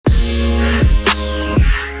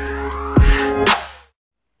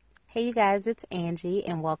Hey you guys, it's Angie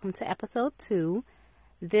and welcome to episode 2.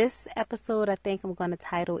 This episode I think I'm going to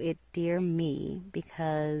title it Dear Me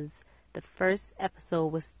because the first episode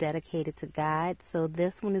was dedicated to God. So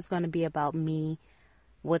this one is going to be about me,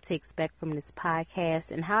 what to expect from this podcast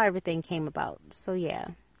and how everything came about. So yeah,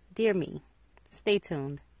 Dear Me. Stay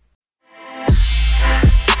tuned.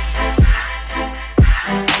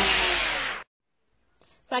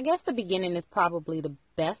 So I guess the beginning is probably the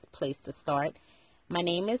best place to start. My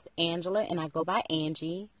name is Angela and I go by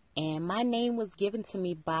Angie, and my name was given to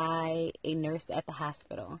me by a nurse at the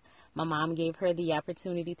hospital. My mom gave her the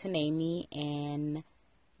opportunity to name me, and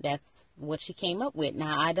that's what she came up with.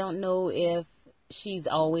 Now, I don't know if she's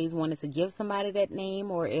always wanted to give somebody that name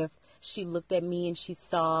or if she looked at me and she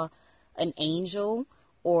saw an angel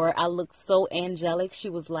or I looked so angelic. She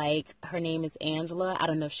was like, her name is Angela. I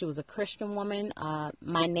don't know if she was a Christian woman.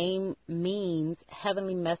 My name means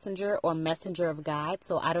heavenly messenger or messenger of God.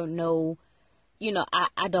 So I don't know,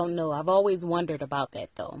 I don't know. I've always wondered about that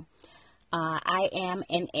though. I am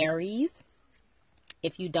an Aries.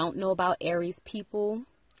 If you don't know about Aries people,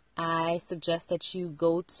 I suggest that you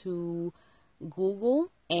go to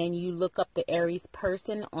Google and you look up the Aries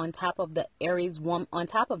person. On top of the Aries woman, on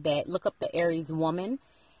top of that, look up the Aries woman.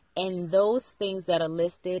 And those things that are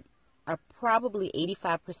listed are probably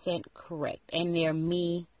 85% correct. And they're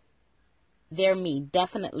me,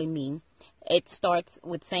 definitely me. It starts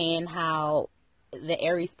with saying how the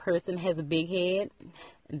Aries person has a big head.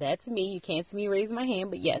 That's me. You can't see me raise my hand,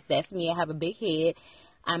 but yes, that's me. I have a big head.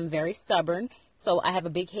 I'm very stubborn. So I have a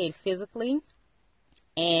big head physically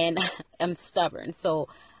and I'm stubborn. So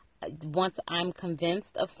once I'm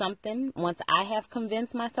convinced of something, once I have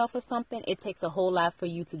convinced myself of something, it takes a whole lot for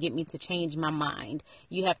you to get me to change my mind.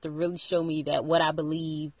 You have to really show me that what I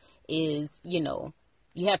believe is, you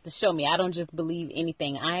have to show me. I don't just believe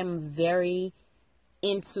anything. I am very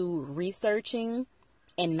into researching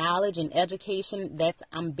and knowledge and education.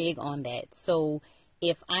 I'm big on that. So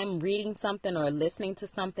if I'm reading something or listening to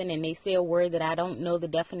something and they say a word that I don't know the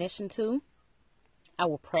definition to, I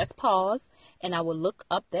will press pause and I will look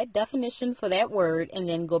up that definition for that word and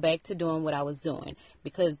then go back to doing what I was doing,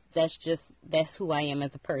 because that's who I am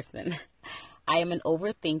as a person. I am an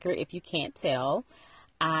overthinker, if you can't tell.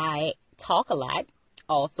 I talk a lot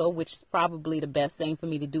also, which is probably the best thing for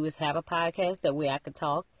me to do is have a podcast. That way I could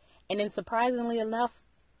talk. And then surprisingly enough,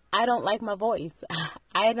 I don't like my voice.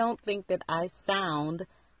 I don't think that I sound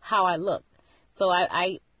how I look. So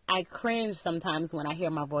I cringe sometimes when I hear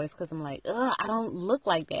my voice because I'm like, ugh, I don't look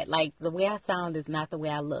like that. Like, the way I sound is not the way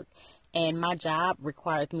I look. And my job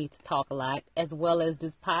requires me to talk a lot, as well as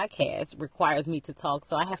this podcast requires me to talk.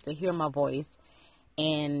 So I have to hear my voice,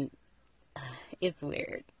 and it's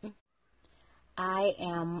weird. I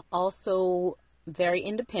am also very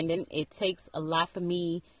independent. It takes a lot for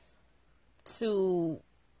me to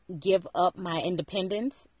give up my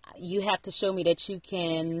independence. You have to show me that you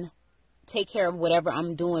can take care of whatever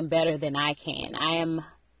I'm doing better than I can.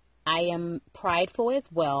 I am prideful as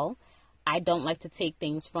well. I don't like to take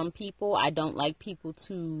things from people. I don't like people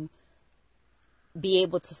to be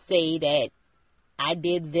able to say that I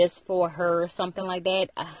did this for her or something like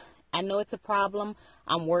that. I know it's a problem.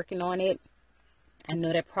 I'm working on it. I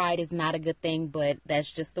know that pride is not a good thing, but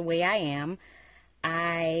that's just the way I am.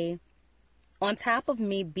 On top of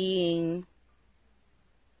me being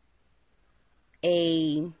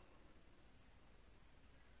a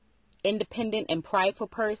independent and prideful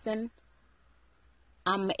person,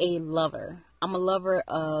 I'm a lover. I'm a lover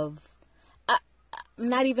of,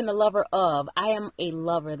 not even a lover of, I am a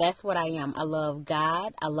lover. That's what I am. I love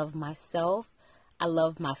God. I love myself. I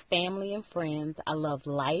love my family and friends. I love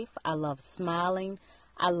life. I love smiling.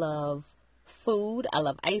 I love food. I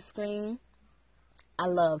love ice cream. I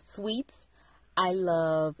love sweets. I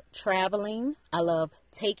love traveling. I love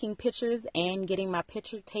taking pictures and getting my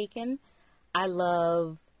picture taken. I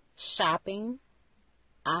love shopping.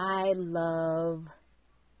 I love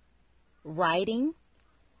writing.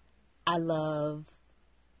 I love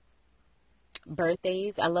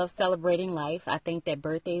birthdays. I love celebrating life. I think that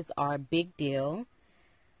birthdays are a big deal.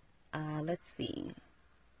 Let's see.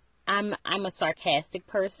 I'm a sarcastic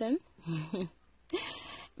person.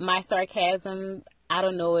 My sarcasm, I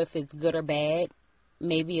don't know if it's good or bad.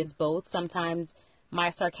 Maybe it's both. Sometimes my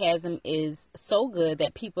sarcasm is so good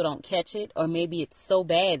that people don't catch it, or maybe it's so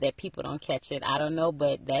bad that people don't catch it. I don't know,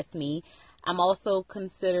 but that's me. I'm also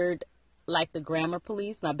considered like the grammar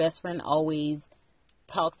police. My best friend always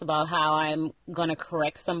talks about how I'm going to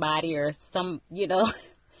correct somebody or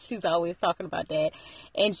she's always talking about that.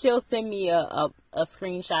 And she'll send me a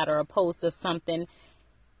screenshot or a post of something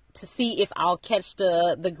to see if I'll catch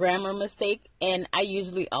the grammar mistake, and I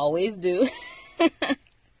usually always do.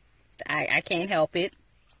 I can't help it.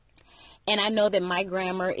 And I know that my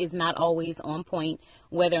grammar is not always on point,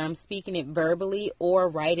 whether I'm speaking it verbally or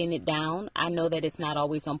writing it down. I know that it's not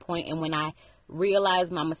always on point. And when I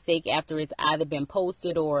realize my mistake after it's either been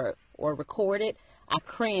posted or recorded, I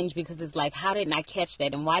cringe because it's like, how didn't I catch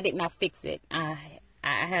that? And why didn't I fix it? I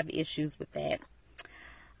have issues with that.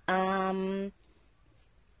 And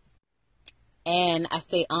I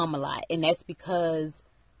say a lot. And that's because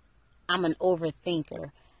I'm an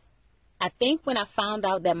overthinker. I think when I found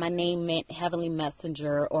out that my name meant Heavenly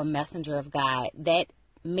Messenger or Messenger of God, that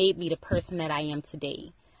made me the person that I am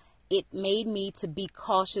today. It made me to be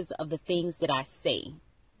cautious of the things that I say.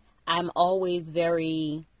 I'm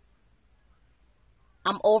overthinking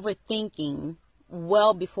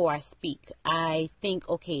well before I speak. I think,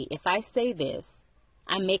 okay, if I say this,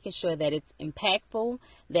 I'm making sure that it's impactful,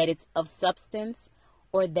 that it's of substance,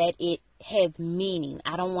 or that it has meaning.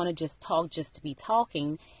 I don't want to just talk just to be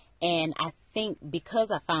talking. And I think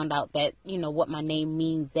because I found out that, what my name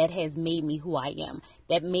means, that has made me who I am.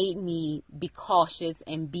 That made me be cautious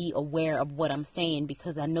and be aware of what I'm saying,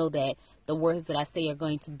 because I know that the words that I say are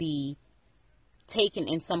going to be taken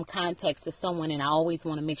in some context to someone, and I always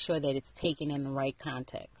want to make sure that it's taken in the right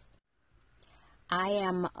context. I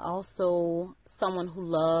am also someone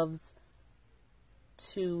who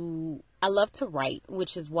I love to write,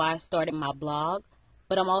 which is why I started my blog.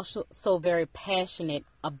 But I'm also so very passionate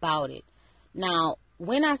about it. Now,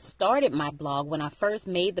 when I started my blog, when I first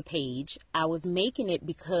made the page, I was making it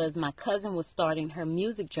because my cousin was starting her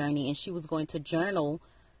music journey and she was going to journal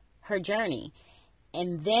her journey.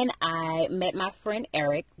 And then I met my friend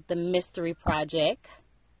Eric, the Mystery Project,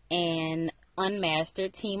 and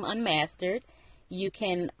Unmastered, Team Unmastered. You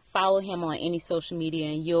can follow him on any social media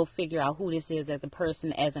and you'll figure out who this is as a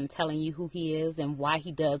person as I'm telling you who he is and why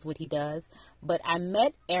he does what he does. But I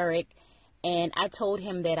met Eric and I told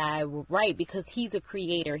him that I would write because he's a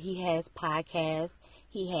creator. He has podcasts,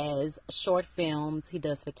 he has short films, he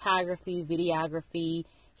does photography, videography.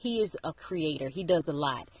 He is a creator. He does a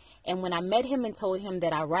lot. And when I met him and told him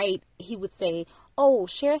that I write, he would say, oh,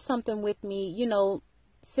 share something with me,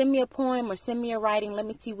 send me a poem or send me a writing. Let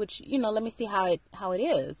me see let me see how it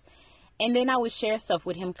is. And then I would share stuff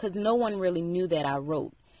with him because no one really knew that I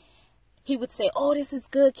wrote. He would say, oh, this is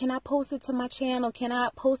good. Can I post it to my channel? Can I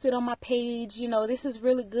post it on my page? This is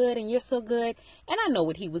really good and you're so good. And I know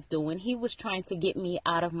what he was doing. He was trying to get me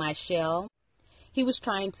out of my shell. He was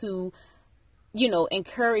trying to,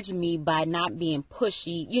 encourage me by not being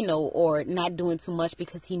pushy, or not doing too much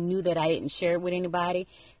because he knew that I didn't share it with anybody.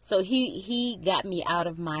 So he got me out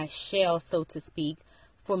of my shell, so to speak,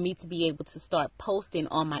 for me to be able to start posting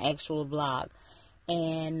on my actual blog.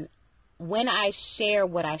 And when I share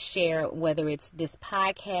what I share, whether it's this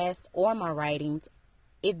podcast or my writings,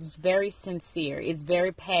 it's very sincere. It's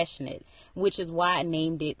very passionate, which is why I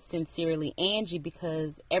named it Sincerely Angie,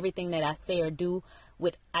 because everything that I say or do,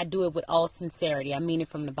 I do it with all sincerity. I mean it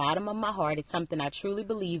from the bottom of my heart. It's something I truly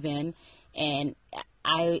believe in, and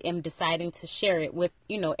I am deciding to share it with,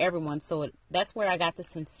 everyone. So that's where I got the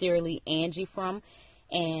Sincerely Angie from.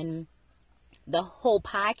 And the whole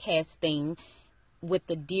podcast thing with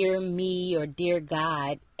the Dear Me or Dear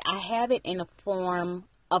God, I have it in a form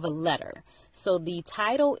of a letter. So the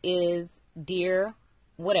title is Dear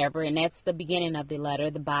whatever, and that's the beginning of the letter.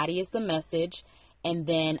 The body is the message. And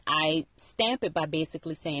then I stamp it by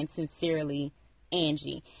basically saying Sincerely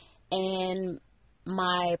Angie. And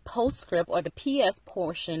my postscript or the PS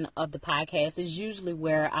portion of the podcast is usually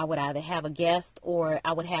where I would either have a guest or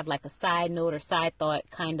I would have like a side note or side thought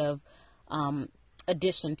kind of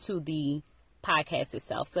addition to the podcast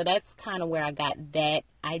itself. So that's kind of where I got that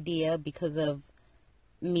idea, because of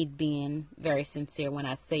me being very sincere when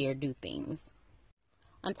I say or do things.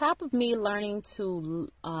 On top of me learning to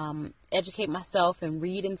educate myself and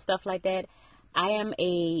read and stuff like that, I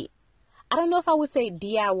don't know if I would say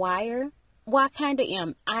DIYer. Well, I kind of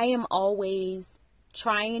am. I am always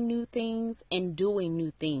trying new things and doing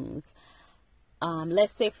new things.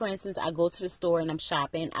 Let's say, for instance, I go to the store and I'm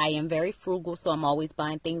shopping. I am very frugal, so I'm always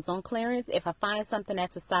buying things on clearance. If I find something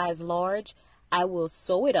that's a size large, I will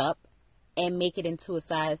sew it up and make it into a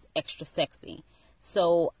size extra sexy.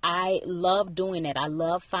 So I love doing it. I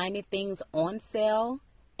love finding things on sale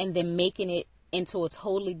and then making it into a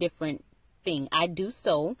totally different thing. I do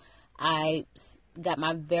sew. I got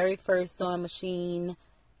my very first sewing machine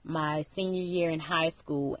my senior year in high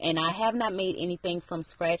school, and I have not made anything from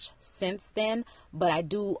scratch since then, but I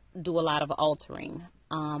do a lot of altering.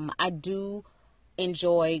 I do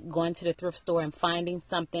enjoy going to the thrift store and finding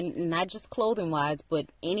something, not just clothing wise, but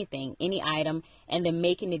anything, any item, and then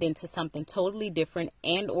making it into something totally different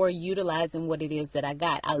and or utilizing what it is that I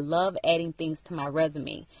got. I love adding things to my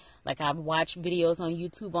resume. Like, I've watched videos on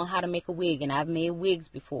YouTube on how to make a wig, and I've made wigs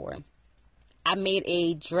before. I made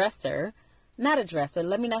a dresser, not a dresser,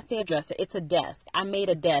 let me not say a dresser, it's a desk. I made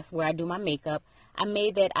a desk where I do my makeup. I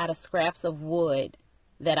made that out of scraps of wood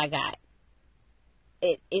that I got.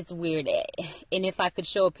 It's weird, and if I could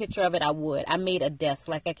show a picture of it, I would. I made a desk.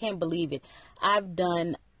 Like, I can't believe it. I've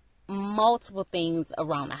done multiple things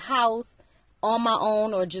around the house on my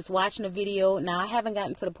own or just watching a video. Now, I haven't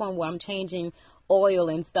gotten to the point where I'm changing oil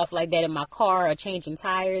and stuff like that in my car or changing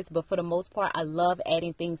tires, but for the most part, I love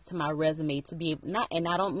adding things to my resume to be able, and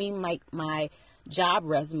I don't mean my job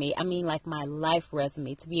resume, I mean like my life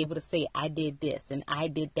resume, to be able to say I did this and I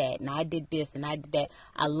did that and I did this and I did that.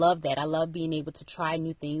 I love that. I love being able to try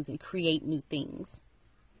new things and create new things.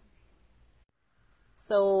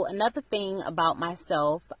 So another thing about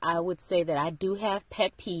myself, I would say that I do have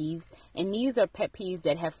pet peeves, and these are pet peeves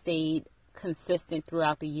that have stayed consistent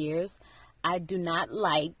throughout the years. I do not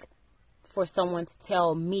like for someone to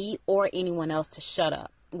tell me or anyone else to shut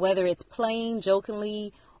up, whether it's playing,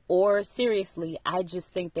 jokingly, or seriously. I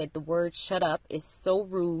just think that the word shut up is so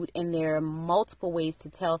rude, and there are multiple ways to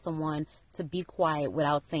tell someone to be quiet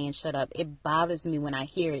without saying shut up. It bothers me when I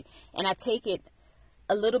hear it, and I take it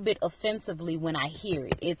a little bit offensively when I hear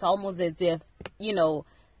it. It's almost as if,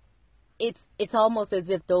 it's almost as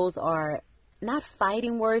if those are not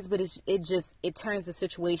fighting words, but it turns the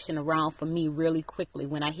situation around for me really quickly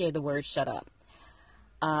when I hear the word shut up.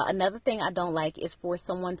 Another thing I don't like is for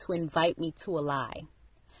someone to invite me to a lie.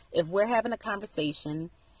 If we're having a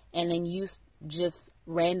conversation and then you just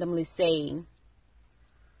randomly say,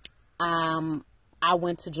 I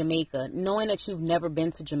went to Jamaica, knowing that you've never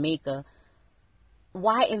been to Jamaica,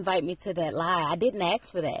 why invite me to that lie? I didn't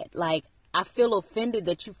ask for that. Like, I feel offended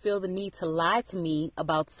that you feel the need to lie to me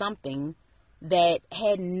about something that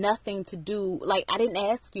had nothing to do, like, I didn't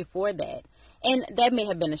ask you for that. And that may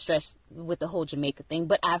have been a stretch with the whole Jamaica thing,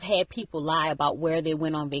 but I've had people lie about where they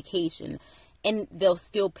went on vacation, and they'll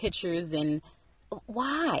steal pictures, and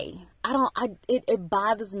why? It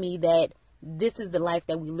bothers me that this is the life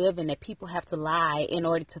that we live in, that people have to lie in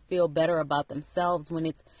order to feel better about themselves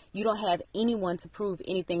when you don't have anyone to prove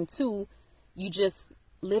anything to. You just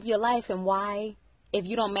live your life, and why? If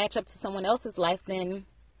you don't match up to someone else's life, then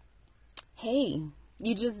hey,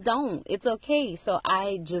 you just don't. It's okay. So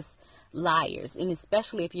liars, and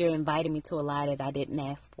especially if you're inviting me to a lie that I didn't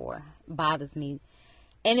ask for, bothers me.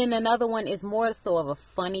 And then another one is more so of a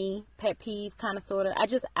funny pet peeve, kind of, sort of.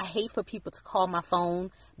 I hate for people to call my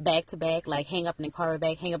phone back to back, like hang up and then call right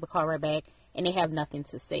back, hang up and call right back, and they have nothing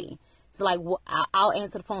to say. So, like, I'll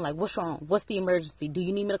answer the phone like, what's wrong? What's the emergency? Do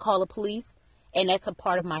you need me to call the police? And that's a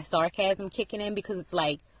part of my sarcasm kicking in, because it's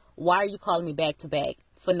like, why are you calling me back to back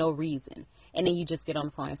for no reason? And then you just get on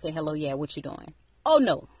the phone and say, hello, yeah, what you doing? Oh,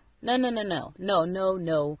 no.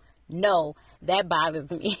 No. That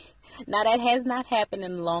bothers me. Now, that has not happened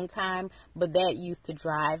in a long time, but that used to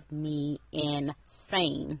drive me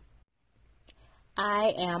insane.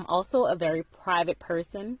 I am also a very private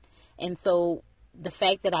person, and so the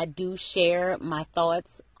fact that I do share my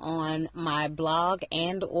thoughts on my blog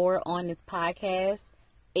and or on this podcast,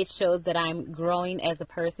 it shows that I'm growing as a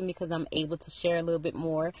person, because I'm able to share a little bit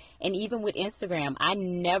more. And even with Instagram,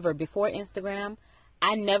 before Instagram,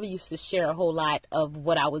 I never used to share a whole lot of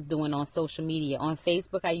what I was doing on social media. On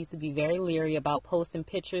Facebook, I used to be very leery about posting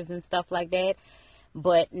pictures and stuff like that.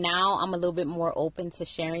 But now I'm a little bit more open to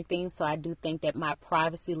sharing things. So I do think that my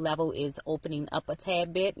privacy level is opening up a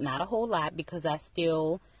tad bit. Not a whole lot, because I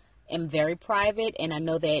still am very private. And I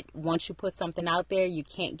know that once you put something out there, you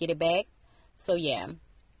can't get it back. So yeah,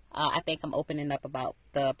 I think I'm opening up about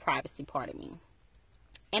the privacy part of me.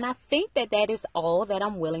 And I think that is all that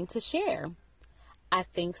I'm willing to share. I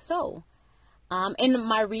think so. And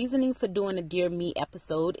my reasoning for doing a Dear Me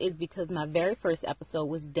episode is because my very first episode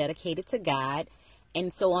was dedicated to God.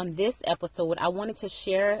 And so on this episode, I wanted to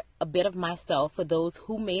share a bit of myself for those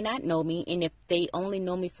who may not know me. And if they only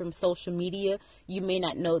know me from social media, you may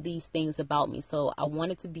not know these things about me. So I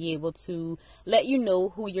wanted to be able to let you know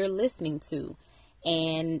who you're listening to.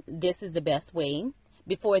 And this is the best way.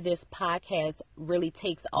 Before this podcast really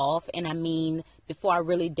takes off, and I mean, before I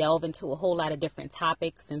really delve into a whole lot of different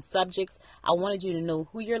topics and subjects, I wanted you to know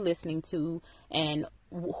who you're listening to and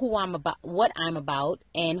who I'm about, what I'm about,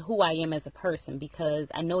 and who I am as a person, because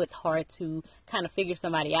I know it's hard to kind of figure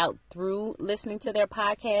somebody out through listening to their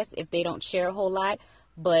podcast if they don't share a whole lot.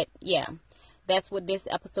 But yeah, that's what this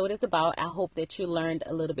episode is about. I hope that you learned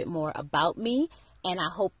a little bit more about me. And I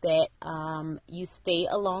hope that you stay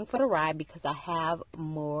along for the ride because I have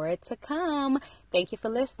more to come. Thank you for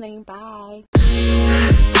listening. Bye.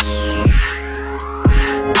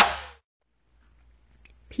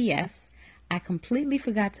 P.S. I completely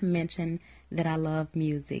forgot to mention that I love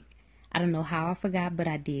music. I don't know how I forgot, but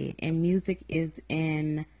I did. And music is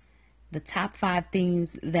in the top 5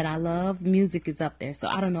 things that I love. Music is up there. So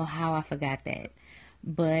I don't know how I forgot that.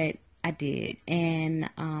 But I did. And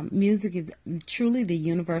music is truly the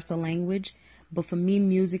universal language. But for me,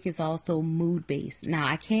 music is also mood-based. Now,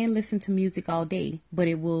 I can listen to music all day, but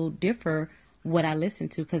it will differ what I listen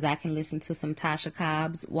to, because I can listen to some Tasha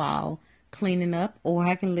Cobbs while cleaning up, or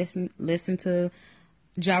I can listen to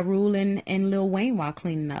Ja Rule and Lil Wayne while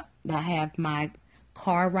cleaning up. I have my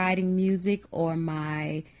car riding music or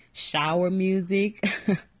my shower music.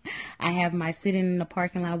 I have my sitting in the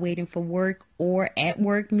parking lot waiting for work or at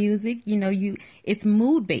work music. It's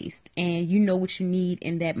mood based, and you know what you need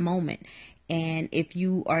in that moment. And if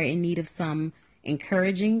you are in need of some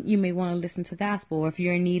encouraging, you may want to listen to gospel. Or if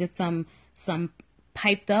you're in need of some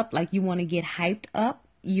piped up, like you want to get hyped up,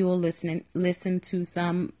 you'll listen to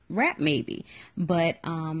some rap maybe. But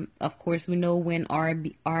of course, we know when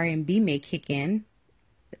R&B may kick in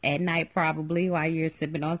at night, probably while you're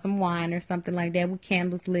sipping on some wine or something like that with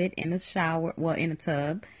candles lit in a shower, in a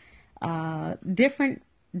tub. Different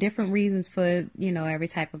reasons for every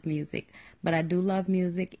type of music. But I do love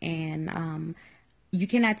music, and you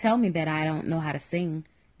cannot tell me that I don't know how to sing,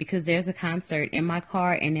 because there's a concert in my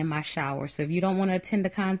car and in my shower. So if you don't want to attend the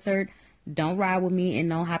concert, don't ride with me and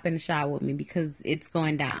don't hop in the shower with me, because it's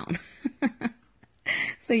going down.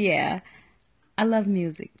 So yeah, I love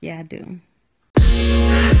music. Yeah, I do.